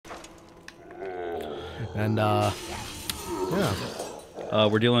And, yeah.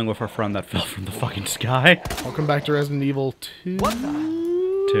 We're dealing with our friend that fell from the fucking sky. Welcome back to Resident Evil 2. What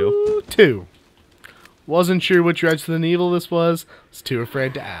the? 2. Wasn't sure which Resident Evil this was. Was too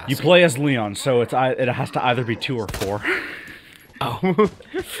afraid to ask. You play as Leon, so it has to either be 2 or 4. Oh.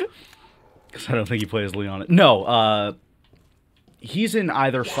 Because I don't think you play as Leon. No, he's in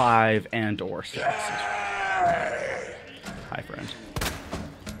either 5 and or 6. Hi, friend.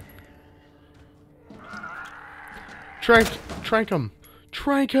 Trank him.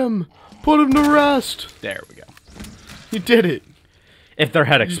 Trank him. Put him to rest. There we go. You did it. If their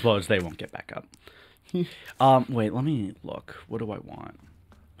head explodes, they won't get back up. Wait, let me look. What do I want?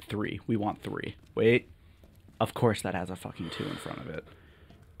 3. We want 3. Wait. Of course that has a fucking 2 in front of it.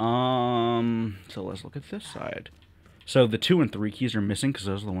 So let's look at this side. So the 2 and 3 keys are missing because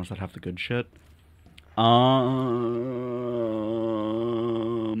those are the ones that have the good shit.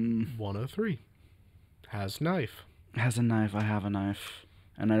 103. Has knife. Has a knife. I have a knife.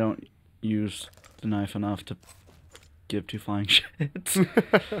 And I don't use the knife enough to give 2 flying shits.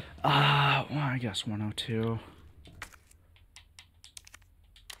 Well, I guess 102.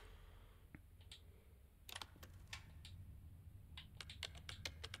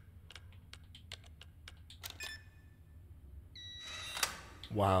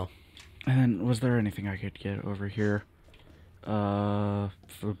 Wow. And then, was there anything I could get over here? That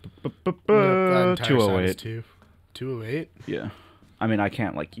entire side is 208. 208? Yeah. I mean, I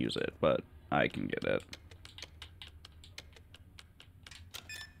can't, like, use it, but I can get it.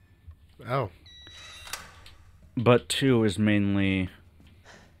 Oh. But 2 is mainly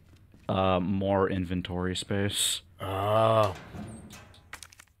more inventory space. Oh.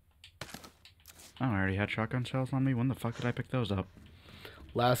 Oh, I already had shotgun shells on me. When the fuck did I pick those up?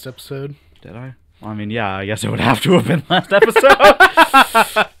 Last episode. Did I? Well, I mean, yeah, I guess it would have to have been last episode.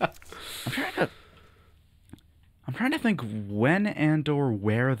 I'm trying to think when and or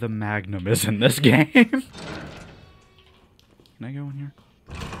where the Magnum is in this game. Can I go in here?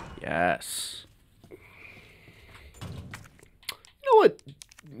 Yes. You know what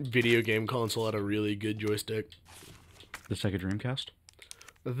video game console had a really good joystick? The Sega Dreamcast?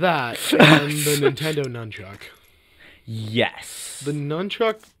 That and the Nintendo Nunchuck. Yes. The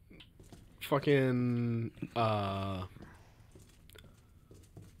Nunchuck fucking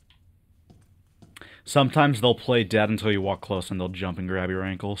Sometimes they'll play dead until you walk close and they'll jump and grab your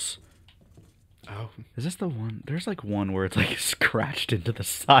ankles. Oh. Is this the one? There's like one where it's like scratched into the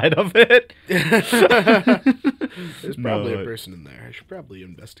side of it. There's probably a person in there. I should probably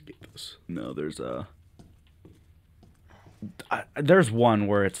investigate this. No, there's one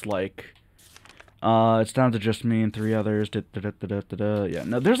where it's like it's down to just me and 3 others. Yeah,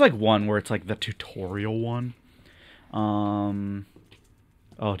 no, there's like one where it's like the tutorial one. Oh,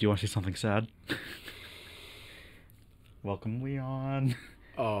 do you want to see something sad? Welcome, Leon.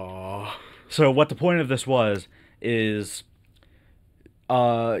 Oh. So what the point of this was is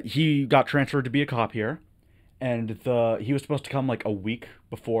he got transferred to be a cop here, and he was supposed to come like a week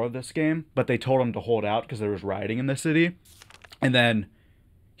before this game, but they told him to hold out because there was rioting in the city, and then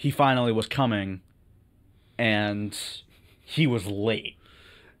he finally was coming, and he was late.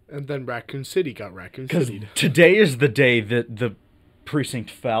 And then Raccoon City got Raccoon Because City'd. today is the day that the precinct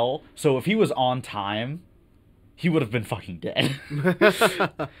fell, so if he was on time, he would have been fucking dead.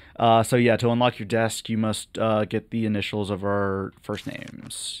 So yeah, to unlock your desk, you must get the initials of our first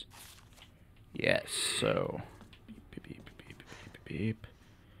names. Yes, so... Beep, beep, beep, beep, beep, beep, beep.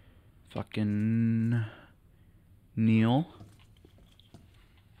 Fucking... Neil.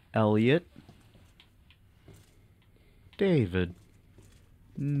 Elliot. David.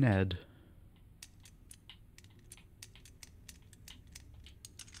 Ned.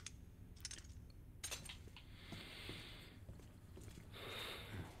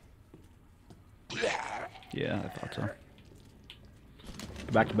 Yeah, I thought so.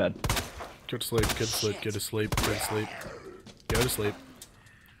 Go back to bed. Go to sleep, go to sleep, go to sleep, go to sleep. Go to sleep.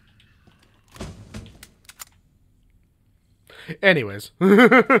 Anyways. Is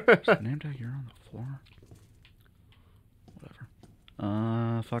the name tag here on the floor? Whatever.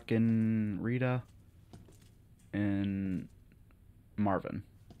 Fucking Rita and Marvin.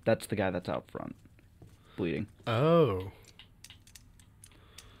 That's the guy that's out front. Bleeding. Oh.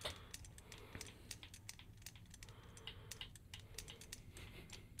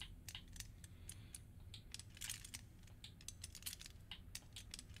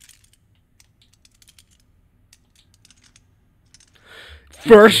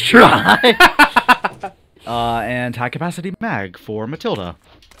 First try! And high capacity mag for Matilda.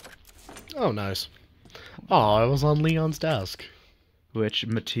 Oh, nice. Oh, I was on Leon's desk. Which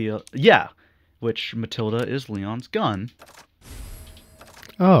Matilda... Yeah. which Matilda is Leon's gun.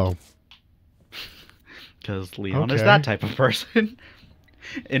 Oh. Because Leon is Okay. that type of person.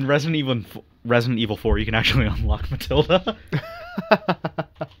 In Resident Evil 4, you can actually unlock Matilda.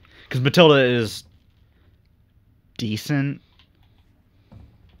 Because Matilda is decent.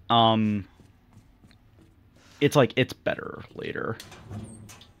 It's better later.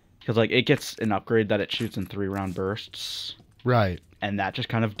 Because it gets an upgrade that it shoots in 3-round bursts. Right. And that just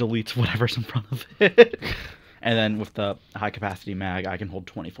kind of deletes whatever's in front of it. And then with the high capacity mag, I can hold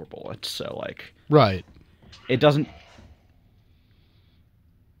 24 bullets. So Right. it doesn't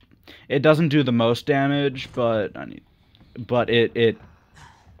do the most damage, but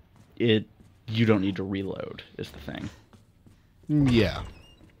you don't need to reload is the thing. Yeah.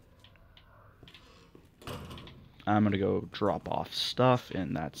 I'm gonna go drop off stuff,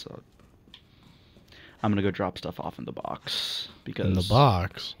 and I'm gonna go drop stuff off in the box because In the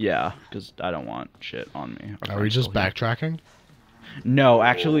box. Yeah, because I don't want shit on me. Are we just backtracking? No,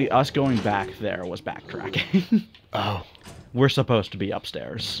 actually, us going back there was backtracking. Oh. We're supposed to be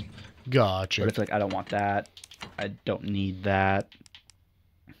upstairs, Gotcha. but it's I don't want that. I don't need that.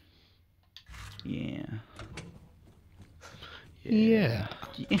 Yeah. Yeah.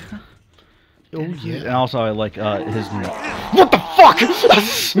 Yeah. Oh, And yeah. also, I like his. What the fuck?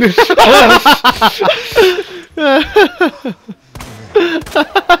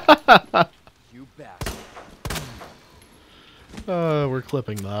 You bastard. We're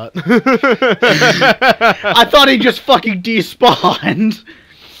clipping that. I thought he just fucking despawned.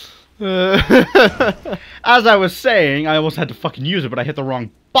 As I was saying, I almost had to fucking use it, but I hit the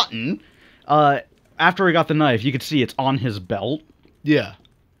wrong button. After he got the knife, you could see it's on his belt. Yeah.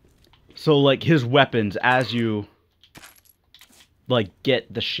 So, his weapons, as you,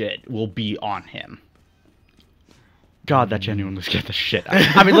 get the shit, will be on him. God, that genuinely scared the shit out of me.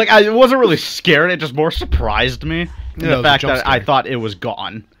 I mean, I wasn't really scared, it just more surprised me. In Yeah, it the was a fact jump that I scare. thought it was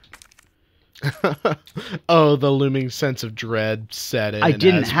gone. Oh, the looming sense of dread set in. I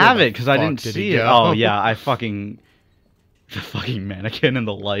didn't as have where it, the because I fuck didn't did he see it. go? Oh, yeah, the fucking mannequin in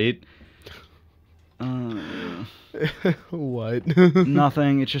the light. What?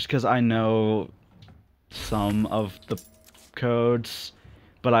 Nothing, it's just because I know some of the codes,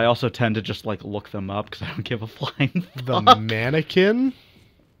 but I also tend to just look them up because I don't give a flying The fuck. mannequin?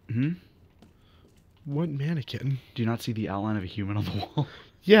 Hmm? What mannequin? Do you not see the outline of a human on the wall?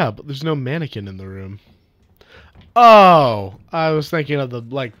 Yeah, but there's no mannequin in the room. Oh, I was thinking of the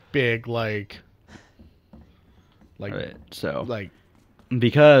big Like Alright, so like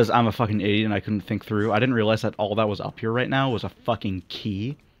because I'm a fucking idiot and I couldn't think through, I didn't realize that all that was up here right now was a fucking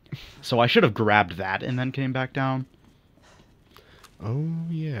key. So I should have grabbed that and then came back down. Oh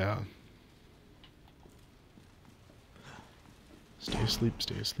yeah. Stay asleep,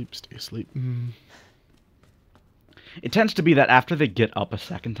 stay asleep, stay asleep. It tends to be that after they get up a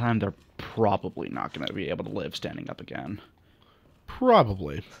second time, they're probably not going to be able to live standing up again.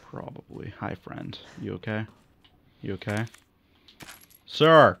 Probably. Probably. Hi, friend. You okay? You okay?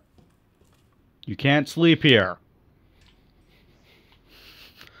 Sir! You can't sleep here.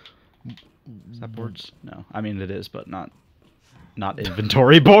 Is that boards? No. I mean, it is, but not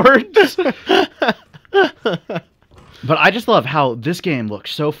inventory boards. But I just love how this game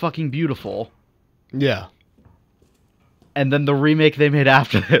looks so fucking beautiful. Yeah. And then the remake they made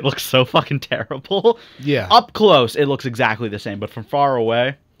after it looks so fucking terrible. Yeah. Up close, it looks exactly the same, but from far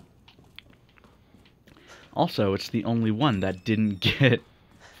away... Also, it's the only one that didn't get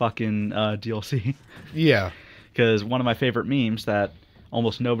fucking DLC. Yeah. Because one of my favorite memes that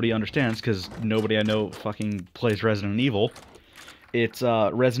almost nobody understands, because nobody I know fucking plays Resident Evil, it's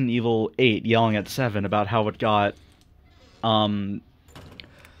Resident Evil 8 yelling at 7 about how it got, 3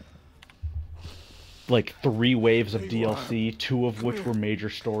 waves of DLC, 2 of which were major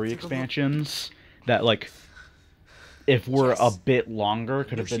story expansions, that, if were a bit longer,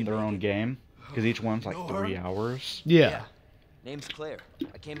 could have been their own game. Because each one's 3 hours. Yeah. Name's Claire.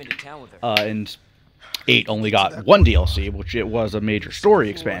 I came into town with her. And 8 only got 1 DLC, which it was a major story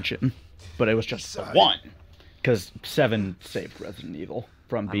expansion. But it was just the 1. Because 7 saved Resident Evil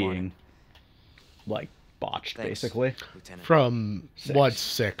from being, botched, basically. Lieutenant. From 6. what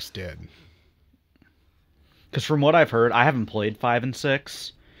 6 did. Because from what I've heard, I haven't played 5 and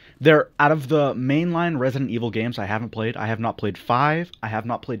 6. They're out of the mainline Resident Evil games I haven't played. I have not played 5. I have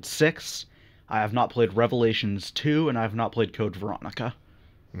not played 6. I have not played Revelations 2, and I have not played Code Veronica.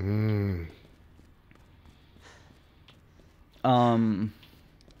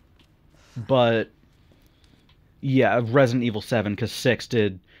 But yeah, Resident Evil 7, because 6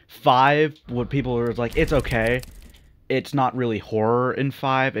 did 5. What people were like, it's okay. it's not really horror in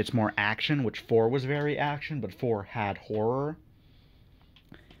 5, it's more action, which 4 was very action, but 4 had horror.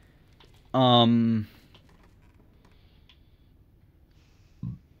 I'm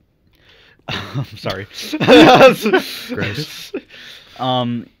sorry. Gross.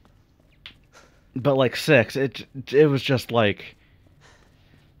 But like 6, it was just like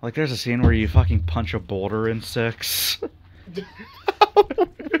there's a scene where you fucking punch a boulder in 6.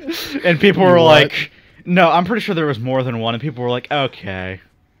 And people were like, no, I'm pretty sure there was more than one, and people were like, okay,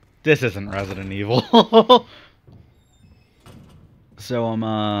 this isn't Resident Evil.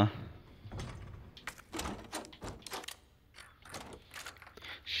 So,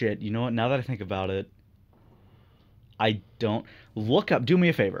 shit, you know what, now that I think about it, I don't... Look up, do me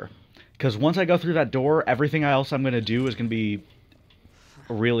a favor, because once I go through that door, everything else I'm going to do is going to be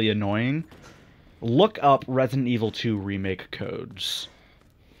really annoying. Look up Resident Evil 2 Remake codes.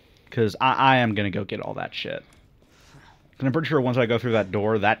 Because I am going to go get all that shit. And I'm pretty sure once I go through that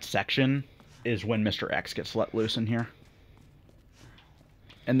door, that section is when Mr. X gets let loose in here.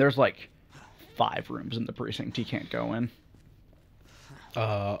 And there's like 5 rooms in the precinct he can't go in.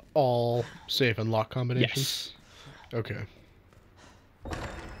 All safe and lock combinations? Yes. Okay.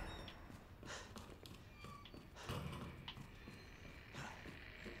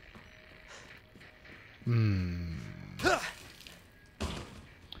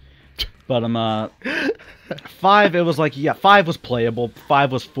 But 5, it was like, yeah, 5 was playable.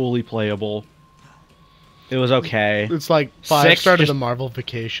 5 was fully playable. It was okay. It's like 5 6 started just- the Marvel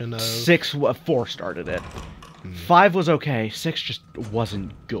vacation of... 4 started it. 5 was okay. 6 just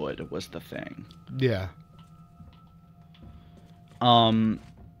wasn't good, was the thing. Yeah. And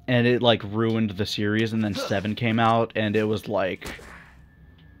it like ruined the series, and then 7 came out, and it was like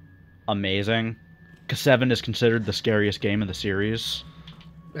amazing. Because 7 is considered the scariest game in the series.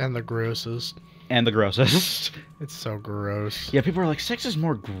 And the grossest. And the grossest. It's so gross. Yeah, people are like, 6 is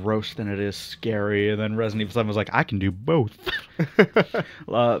more gross than it is scary, and then Resident Evil 7 was like, I can do both.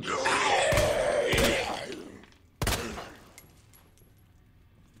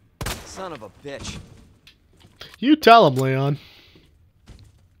 Son of a bitch. You tell him, Leon.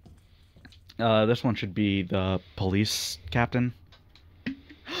 This one should be the police captain.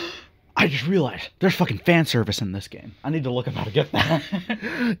 I just realized there's fucking fan service in this game. I need to look up how to get that.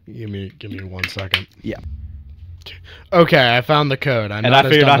 Give me 1 second. Yeah. Okay, I found the code. And I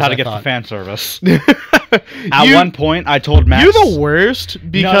figured out how to get the fan service. At You- one point, I told Max... You're the worst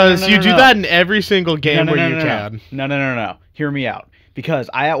because no, you no, do no. that in every single game where you no. can. No. Hear me out. Because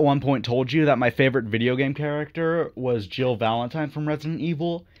I at one point told you that my favorite video game character was Jill Valentine from Resident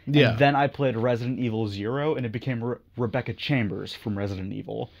Evil. Yeah. And then I played Resident Evil 0, and it became Rebecca Chambers from Resident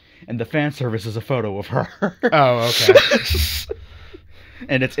Evil. And the fan service is a photo of her. Oh, okay.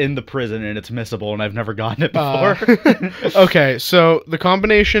 And it's in the prison, and it's missable, and I've never gotten it before. Okay, so the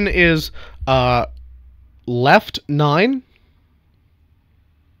combination is left 9.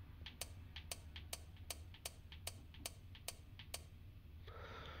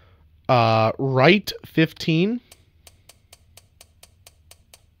 Right 15.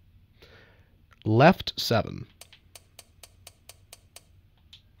 Left 7.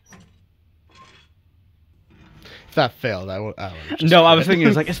 If that failed, I would just No, I quit. was thinking,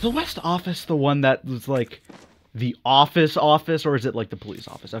 it's like, is the West Office the one that was like the office, or is it like the police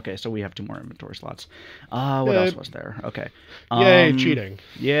office? Okay, so we have 2 more inventory slots. What else was there? Okay. Yay, cheating.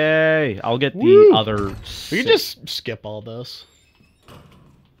 Yay! I'll get the Woo. other. We six. could just skip all this.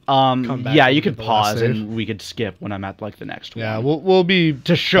 back Yeah, and you get could the last pause save. and we could skip when I'm at like the next Yeah, one. we'll be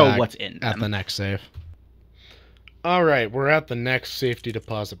To show back what's in at them. the next save. All right, we're at the next safety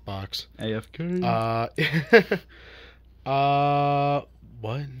deposit box. AFK.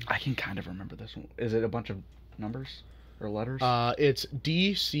 What? I can kind of remember this one. Is it a bunch of numbers or letters? It's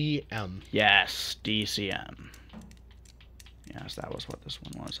DCM. Yes, DCM. Yes, that was what this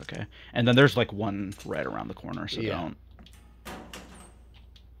one was. Okay, and then there's like one right around the corner, so Yeah. don't.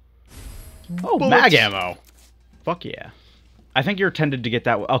 Oh, Bullets. mag ammo. Fuck yeah. I think you're tended to get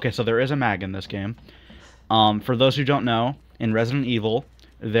that. Okay, so there is a mag in this game. For those who don't know, in Resident Evil,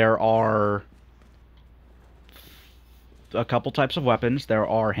 there are a couple types of weapons. There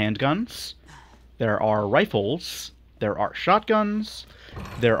are handguns, there are rifles, there are shotguns,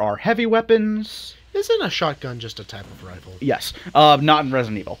 there are heavy weapons. Isn't a shotgun just a type of rifle? Yes, not in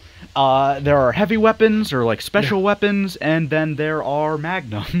Resident Evil. There are heavy weapons, or like special weapons, and then there are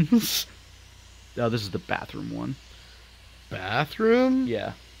magnums. Oh, this is the bathroom one. Bathroom?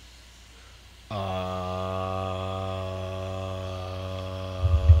 Yeah.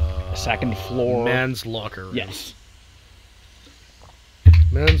 Second floor. Men's locker room. Yes.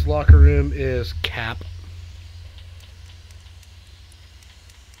 Men's locker room is Cap.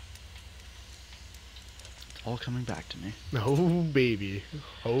 All coming back to me. Oh, baby.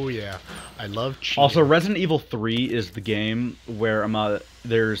 Oh, yeah. I love cheating. Also, Resident Evil 3 is the game where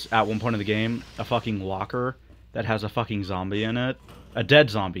there's, at one point in the game, a fucking locker that has a fucking zombie in it. A dead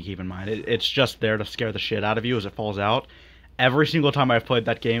zombie, keep in mind. It's just there to scare the shit out of you as it falls out. Every single time I've played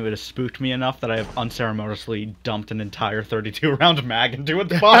that game, it has spooked me enough that I have unceremoniously dumped an entire 32-round mag into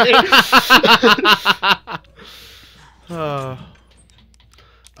its body.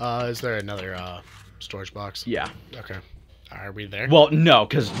 Is there another storage box? Yeah. Okay. Are we there? Well, no,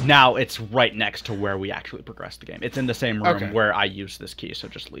 because now it's right next to where we actually progress the game. It's in the same room Okay. where I use this key, so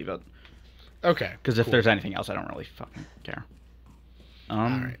just leave it. Okay. Because if cool. there's anything else, I don't really fucking care.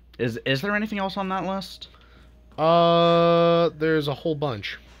 Alright. Is there anything else on that list? There's a whole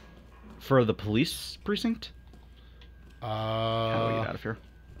bunch. For the police precinct? How do we get out of here?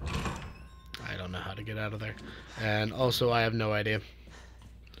 I don't know how to get out of there. And also, I have no idea.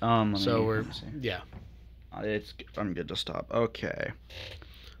 Let So me see. yeah. I'm good to stop. Okay.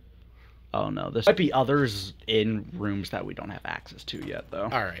 Oh no, this might be others in rooms that we don't have access to yet, though.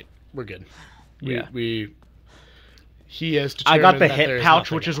 Alright, we're good. Yeah. He has I determined got the that there hit is pouch,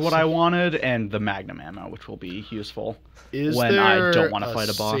 nothing which is else. what I wanted, and the magnum ammo, which will be useful Is when I there don't want to fight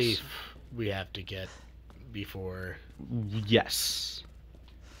a boss. safe we have to get before. Yes.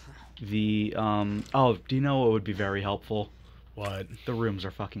 The oh, do you know what would be very helpful? What? The rooms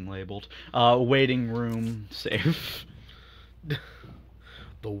are fucking labeled. Waiting room safe.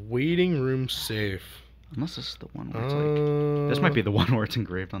 The waiting room safe. Unless this is the one where it's like this might be the one where it's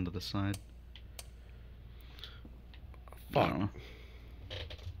engraved onto the side. I Fuck. don't know.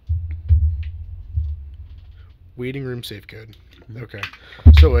 Waiting room safe code. Okay.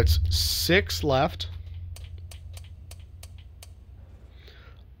 So it's 6 left.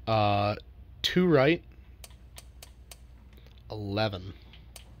 2 right. 11.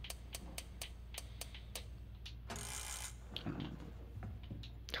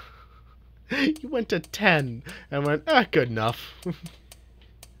 You went to 10 and went, good enough.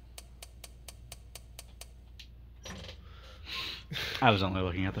 I was only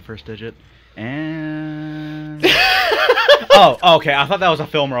looking at the first digit. And oh, okay. I thought that was a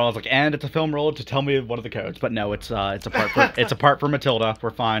film roll. I was like, and it's a film roll to tell me one of the codes, but no, it's a part for it's a part for Matilda. We're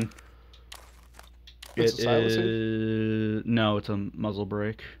fine. It's a silencing? No, it's a muzzle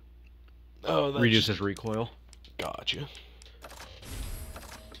brake. Oh, that's Reduces recoil. Gotcha.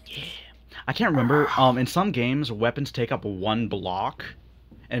 I can't remember. In some games, weapons take up 1 block,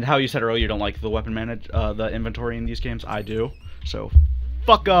 and how you said earlier you don't like the weapon the inventory in these games. I do. So,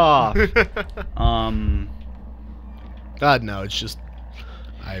 fuck off. God, no, it's just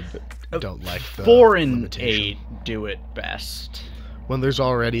I don't like the 4 and limitation. 8 do it best. When there's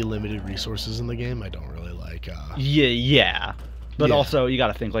already limited resources in the game, I don't really like. Yeah. But Yeah. also, you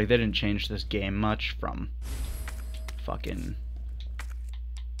gotta think, like, they didn't change this game much from fucking...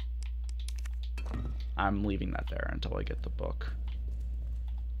 I'm leaving that there until I get the book.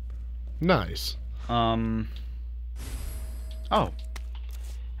 Nice. Oh.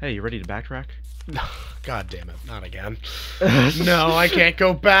 Hey, you ready to backtrack? God damn it, not again. No, I can't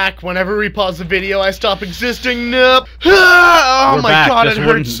go back. Whenever we pause the video, I stop existing. Nope. Oh We're my back. god, This it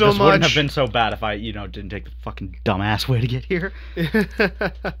wouldn't- hurts so this wouldn't have much. been so bad if I, didn't take the fucking dumbass way to get here.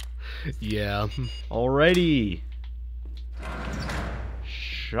 Yeah. Alrighty.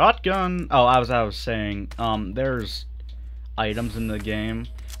 Shotgun. Oh, I was saying, there's items in the game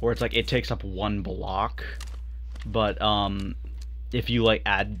where it's like it takes up 1 block, but if you like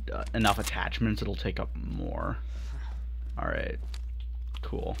add enough attachments, it'll take up more. All right.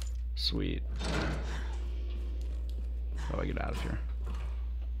 Cool. Sweet. How do I get out of here?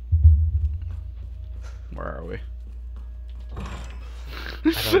 Where are we?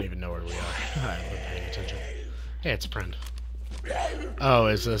 I don't even know where we are. I haven't been paying attention. Hey, it's a friend. Oh,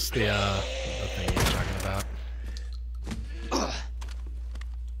 is this the thing you were talking about?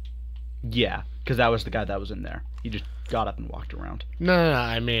 Yeah, because that was the guy that was in there. He just got up and walked around. No,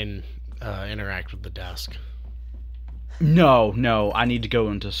 I mean, interact with the desk. No, I need to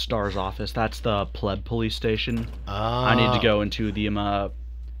go into Star's office. That's the pleb police station. I need to go into the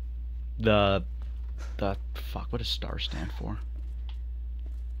fuck, what does Star stand for?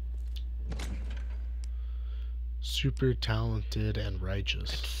 Super talented and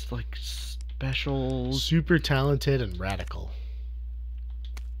righteous. It's like special. Super talented and radical.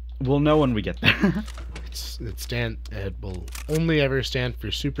 We'll know when we get there. It will only ever stand for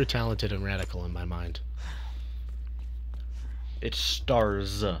super talented and radical in my mind. It's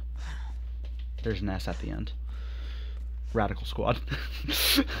Stars. There's an S at the end. Radical Squad.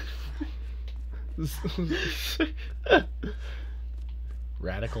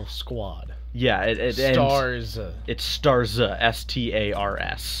 Radical Squad. Yeah, it Stars. It stars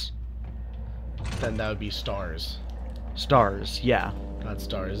S-T-A-R-S. Then that would be Stars. Stars, yeah. Not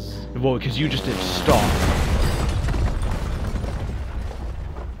Stars. Well, because you just did star.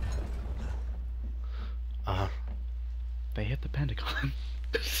 They hit the Pentagon.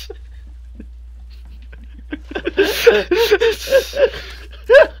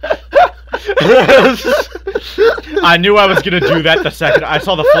 I knew I was gonna do that the second I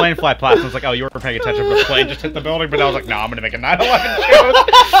saw the plane fly past. I was like, "Oh, you were paying attention." The plane just hit the building, but I was like, "No, I'm gonna make a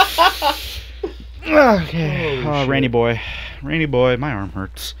 9/11 joke." Okay, Rainy boy, my arm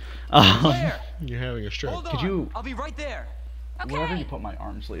hurts. You're having a stroke. Hold on. Could you? I'll be right there. Okay. Wherever you put my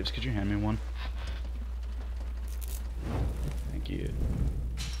arm sleeves, could you hand me one? Thank you.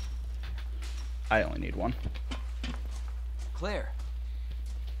 I only need one. Claire.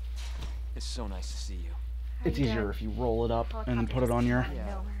 It's so nice to see you. It's easier if you roll it up and then put it on your.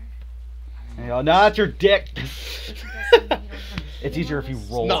 Yeah. No, that's your dick. It's easier if you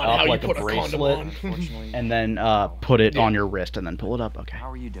roll it Not how up you like a put a condom bracelet on. Unfortunately. and then put it on your wrist and then pull it up. Okay. How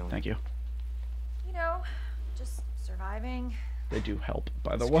are you doing? Thank you. You know, just surviving. They do help,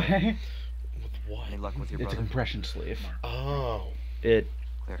 by the way. With what? Any luck with your It's a brother? compression sleeve. Oh. It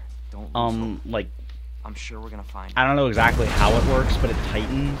Claire, don't lose hope. like I'm sure we're gonna find I don't know exactly how it works, but it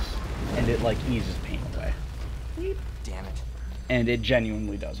tightens and it like eases pain away. Damn it. And it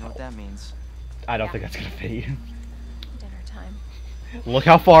genuinely does You know help. what that means? I don't think that's gonna fit you. Dinner time. Look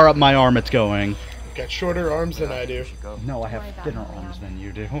how far up my arm it's going. Got shorter arms than I do. You should go. No, I Don't worry have about thinner it, arms Leon. than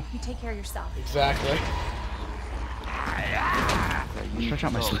you do. You take care of yourself. Exactly. Claire, you need Stretch to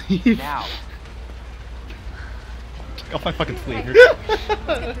out my go. sleeve. Now. Take off my fucking sleeve. Let's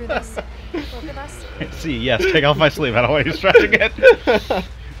get through this. Both of us. See, yes, take off my sleeve. I don't want you stretching it.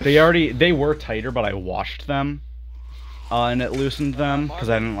 They were tighter, but I washed them. And it loosened them because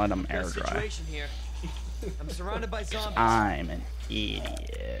I didn't let them air dry. Situation here. I'm surrounded by zombies. I'm an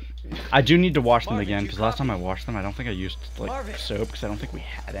idiot. I do need to wash them again because last time I washed them, I don't think I used like soap because I don't think we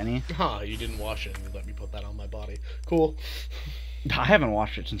had any. Huh, you didn't wash it and you let me put that on my body. Cool. I haven't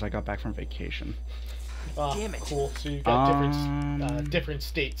washed it since I got back from vacation. Damn it. Cool. So you've got different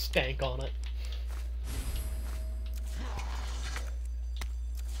state stank on it.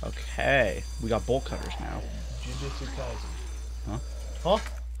 Okay, we got bolt cutters now. Jujutsu Kaisen. Huh? Huh?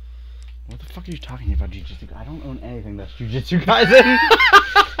 What the fuck are you talking about, Jujutsu? I don't own anything that's Jujutsu Kaisen.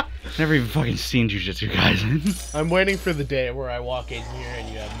 Never even fucking seen Jujutsu Kaisen. I'm waiting for the day where I walk in here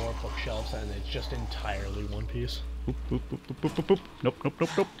and you have more bookshelves and it's just entirely One Piece. Boop, boop, boop, boop, boop, boop, boop. Nope, nope, nope,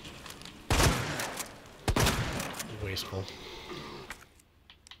 nope. Wasteful.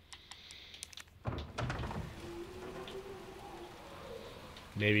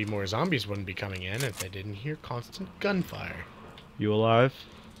 Maybe more zombies wouldn't be coming in if they didn't hear constant gunfire. You alive?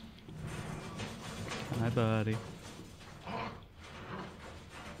 Hi, buddy.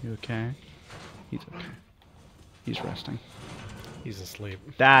 You okay? He's okay. He's resting. He's asleep.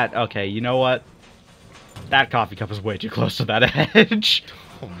 Okay, you know what? That coffee cup is way too close to that edge.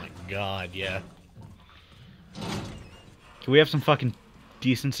 Oh my god, yeah. Can we have some fucking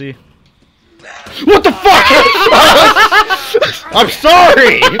decency? What the fuck? I'm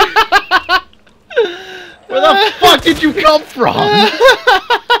sorry! Where the fuck did you come from?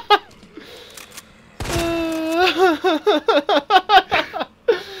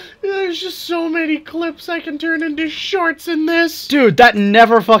 There's just so many clips I can turn into shorts in this. Dude, that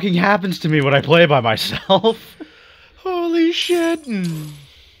never fucking happens to me when I play by myself. Holy shit.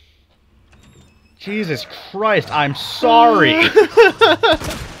 Jesus Christ, I'm sorry.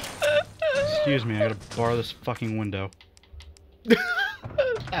 Excuse me, I gotta borrow this fucking window.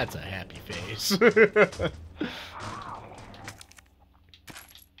 That's a happy face.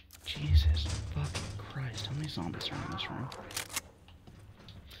 Jesus fucking Christ, how many zombies are in this room?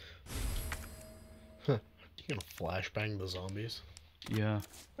 You gonna flashbang the zombies? Yeah.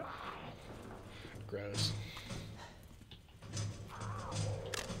 Gross.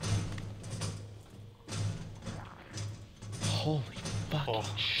 Holy fucking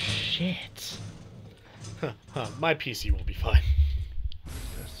shit. My PC will be fine.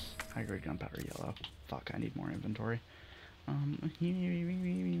 This high-grade gunpowder yellow. Fuck, I need more inventory. I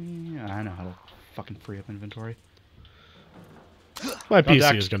know how to fucking free up inventory. My PC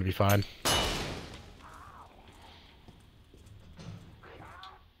Contact. is gonna be fine.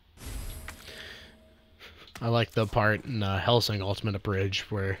 I like the part in Hellsing Ultimate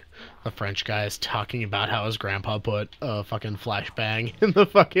Abridged where the French guy is talking about how his grandpa put a fucking flashbang in the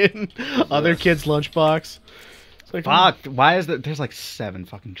fucking other kid's lunchbox. It's like, Fuck, why is that? There's like 7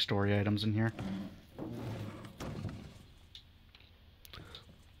 fucking story items in here.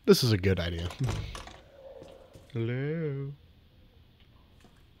 This is a good idea. Hello.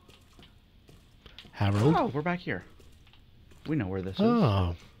 Harold? Oh, we're back here. We know where this is.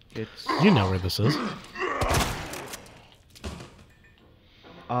 Oh, It's. you know where this is.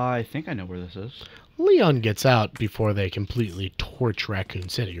 I think I know where this is. Leon gets out before they completely torch Raccoon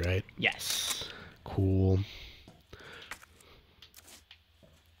City, right? Yes. Cool.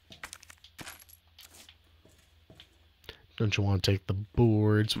 Don't you want to take the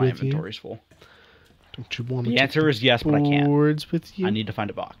boards My with you? inventory's full. Don't you want to The take answer the is yes, but I can't. boards with you? I need to find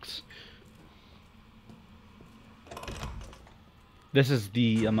a box. This is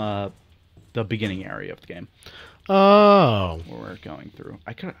the beginning area of the game Oh. where we're going through.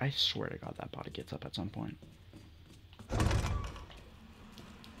 I swear to God that body gets up at some point.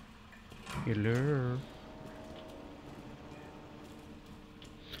 Hello.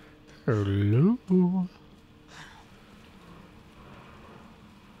 Hello.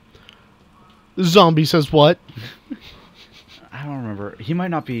 Zombie says what? I don't remember. He might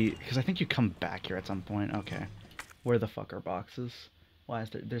not be, because I think you come back here at some point. Okay. Where the fuck are boxes? Why is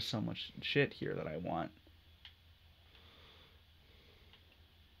there's so much shit here that I want?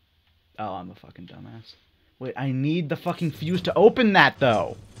 Oh, I'm a fucking dumbass. Wait, I need the fucking fuse to open that,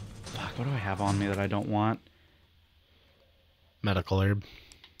 though! Fuck, what do I have on me that I don't want? Medical herb.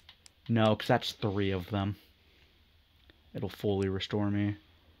 No, because that's 3 of them. It'll fully restore me.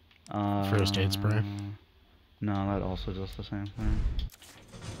 First aid spray. No, that also does the same thing.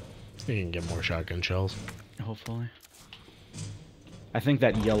 You can get more shotgun shells. Hopefully. I think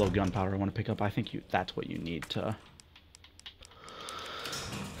that yellow gunpowder I want to pick up, I think that's what you need to...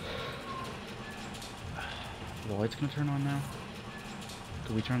 The light's gonna turn on now?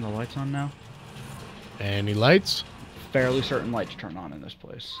 Can we turn the lights on now? Any lights? Fairly certain lights turn on in this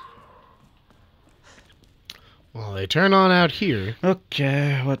place. Well, they turn on out here.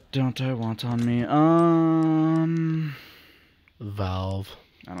 Okay, what don't I want on me? Valve.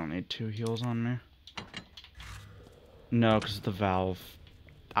 I don't need 2 heals on me. No, because the valve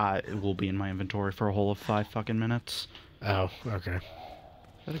it will be in my inventory for a whole of 5 fucking minutes. Oh, okay. Is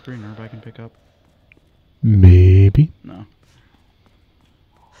that a green herb I can pick up? Maybe. No.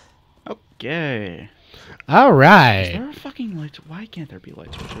 Okay. All Is right. there a fucking light? Why can't there be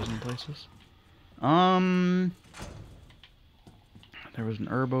light switches in places? There was an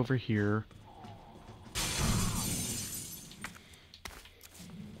herb over here.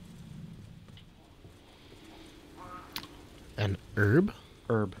 An herb?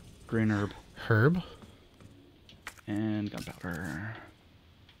 Herb. Green herb. Herb? And gunpowder.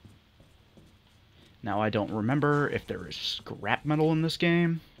 Now, I don't remember if there is scrap metal in this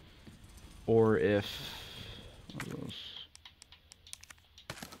game, or if... What are those?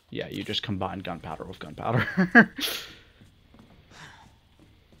 Yeah, you just combine gunpowder with gunpowder.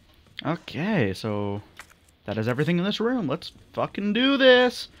 Okay, so that is everything in this room. Let's fucking do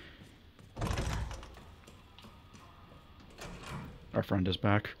this! Our friend is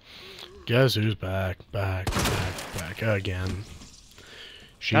back. Guess who's back? Back again.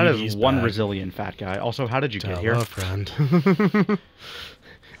 That is She's one back. resilient fat guy. Also, how did you get Tell here? a friend.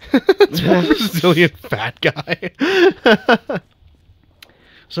 It's one resilient fat guy.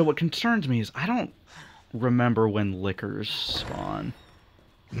 So what concerns me is I don't remember when liquors spawn.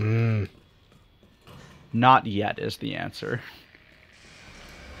 Not yet is the answer.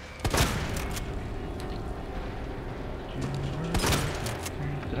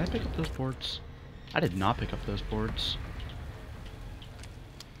 Did I pick up those boards? I did not pick up those boards.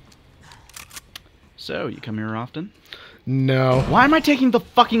 So, you come here often? No. Why am I taking the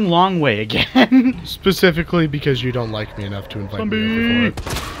fucking long way again? Specifically because you don't like me enough to invite me over for it.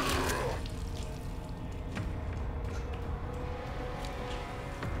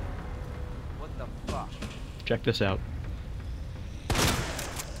 What the fuck? Check this out.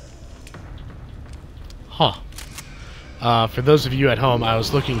 Huh. For those of you at home, I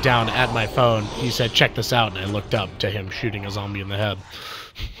was looking down at my phone. He said, check this out, and I looked up to him shooting a zombie in the head.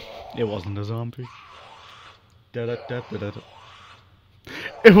 It wasn't a zombie. Da-da-da-da-da.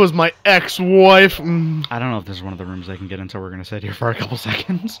 It was my ex-wife. I don't know if this is one of the rooms they can get in, so we're going to sit here for a couple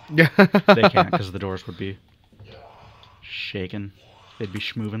seconds. Yeah. They can't, because the doors would be shaking. They'd be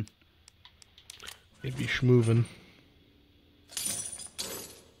schmoving. They'd be schmoovin'.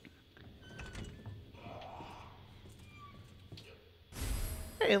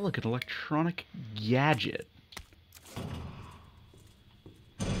 Hey, look, an electronic gadget.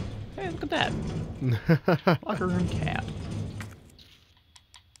 Hey, look at that. Locker room cap.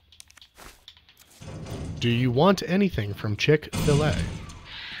 Do you want anything from Chick-fil-A?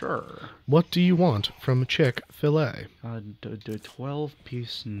 Sure. What do you want from Chick-fil-A?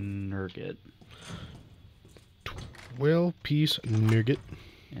 12-piece nugget 12-piece nugget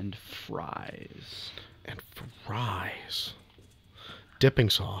and fries. and fries. Dipping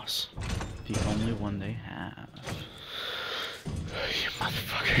sauce. The only one they have. You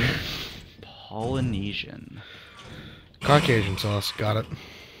motherfucker. Polynesian. Caucasian sauce. Got it.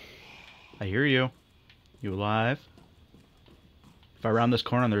 I hear you. You alive? If I round this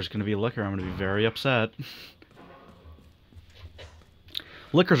corner and there's going to be liquor, I'm going to be very upset.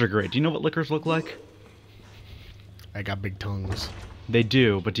 Liquors are great. Do you know what liquors look like? I got big tongues. They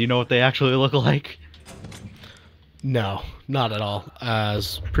do, but do you know what they actually look like? No, not at all.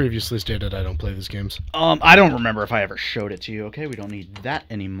 As previously stated, I don't play these games. I don't remember if I ever showed it to you. Okay, we don't need that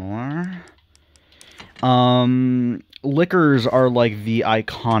anymore. Liquors are like the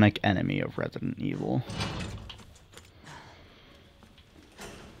iconic enemy of Resident Evil.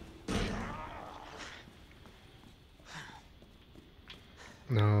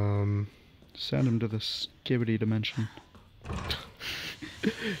 Send him to the skibbity dimension.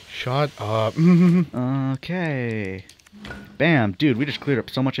 Shut up. Okay. Bam, dude, we just cleared up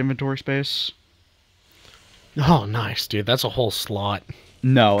so much inventory space. Oh, nice, dude. That's a whole slot.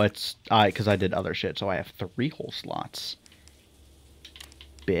 No, it's because I did other shit, so I have 3 whole slots.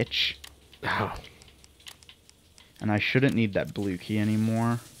 Bitch. Ow. And I shouldn't need that blue key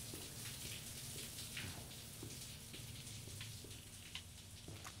anymore.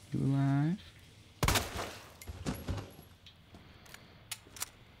 You alive?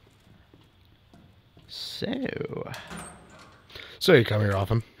 So you come here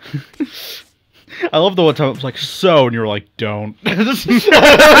often. I love the one time it was like, so, and you were like, don't. You just cut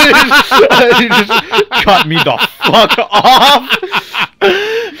me the fuck off.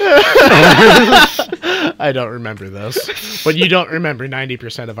 I don't remember this. But you don't remember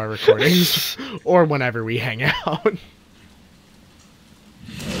 90% of our recordings. Or whenever we hang out.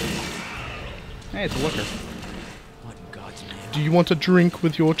 Hey, it's a liquor. What in God's name? Do you want a drink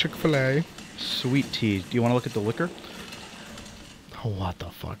with your Chick-fil-A? Sweet tea. Do you want to look at the liquor? Oh, what the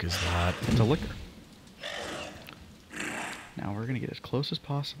fuck is that? It's a liquor. Now we're going to get as close as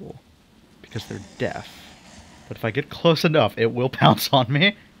possible. Because they're deaf. But if I get close enough, it will pounce on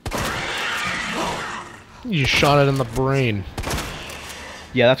me. You shot it in the brain.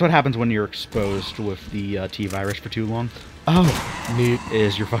 Yeah, that's what happens when you're exposed with the T-virus for too long. Oh, neat.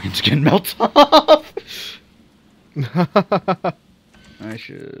 Is your fucking skin melts off. I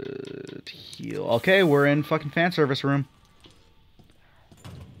should heal. Okay, we're in fucking fan service room.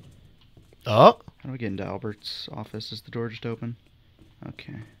 Oh? How do we get into Albert's office? Is the door just open?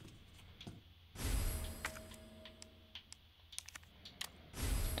 Okay.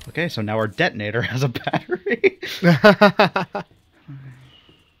 Okay, so now our detonator has a battery. How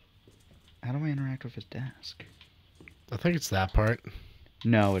do I interact with his desk? I think it's that part.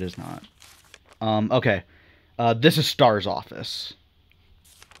 No, it is not. Okay. This is Star's office.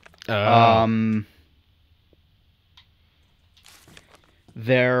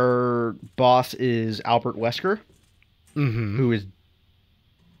 Their boss is Albert Wesker, who is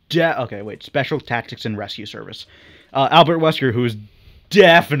Special Tactics and Rescue Service. Albert Wesker, who is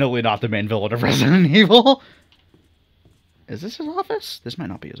definitely not the main villain of Resident Evil. Is this his office? This might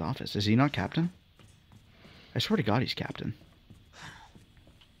not be his office. Is he not captain? I swear to God he's captain.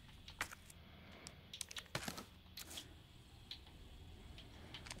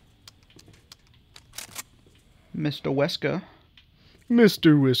 Mr. Wesker.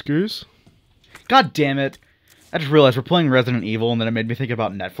 Mr. Whiskers. God damn it. I just realized we're playing Resident Evil, and then it made me think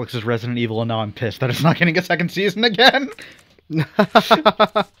about Netflix's Resident Evil, and now I'm pissed that it's not getting a second season again.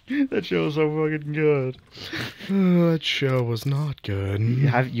 That show is so fucking good. That show was not good.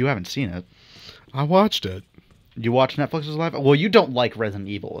 You haven't seen it. I watched it. You watch Netflix's live? Well, you don't like Resident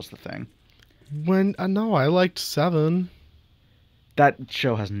Evil is the thing. No, I liked 7. That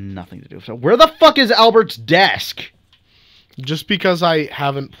show has nothing to do with it. Where the fuck is Albert's desk? Just because I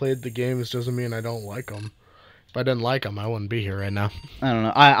haven't played the games doesn't mean I don't like them. If I didn't like them, I wouldn't be here right now. I don't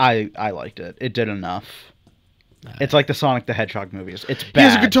know. I liked it. It did enough. It's like the Sonic the Hedgehog movies. It's bad. He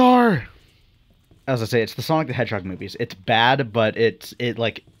has a guitar! As I say, it's the Sonic the Hedgehog movies. It's bad, but it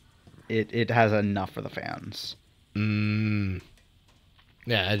has enough for the fans. Yeah,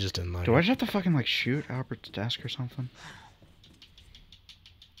 I just didn't like Do it. I just have to fucking, like, shoot Albert's desk or something?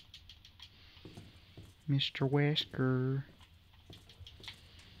 Mr. Wesker.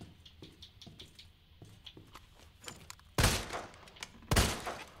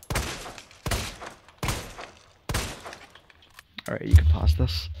 Alright, you can pause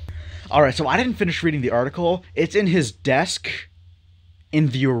this. Alright, so I didn't finish reading the article. It's in his desk. in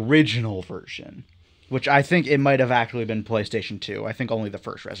the original version, which I think it might have actually been PlayStation 2. I think only the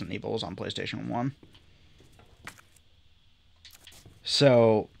first Resident Evil was on PlayStation 1.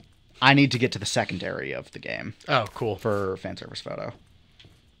 So I need to get to the secondary of the game Oh, cool. for fan service photo,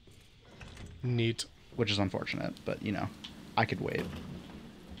 Neat. which is unfortunate, but you know, I could wait.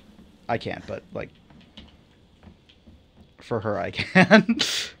 I can't, but like for her I can.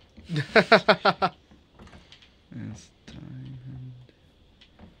 It's time.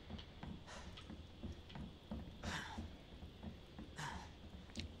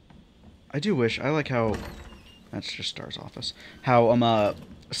 I do wish, I like how, that's just Star's office, how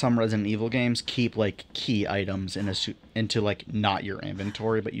some Resident Evil games keep like key items in into like not your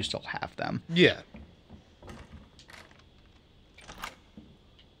inventory, but you still have them. Yeah.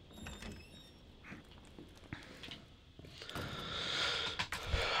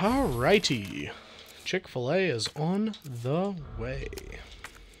 Alrighty. Chick-fil-A is on the way.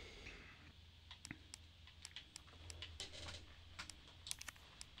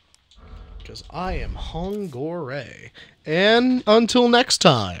 Because I am hungry. And until next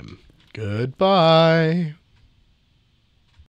time, goodbye.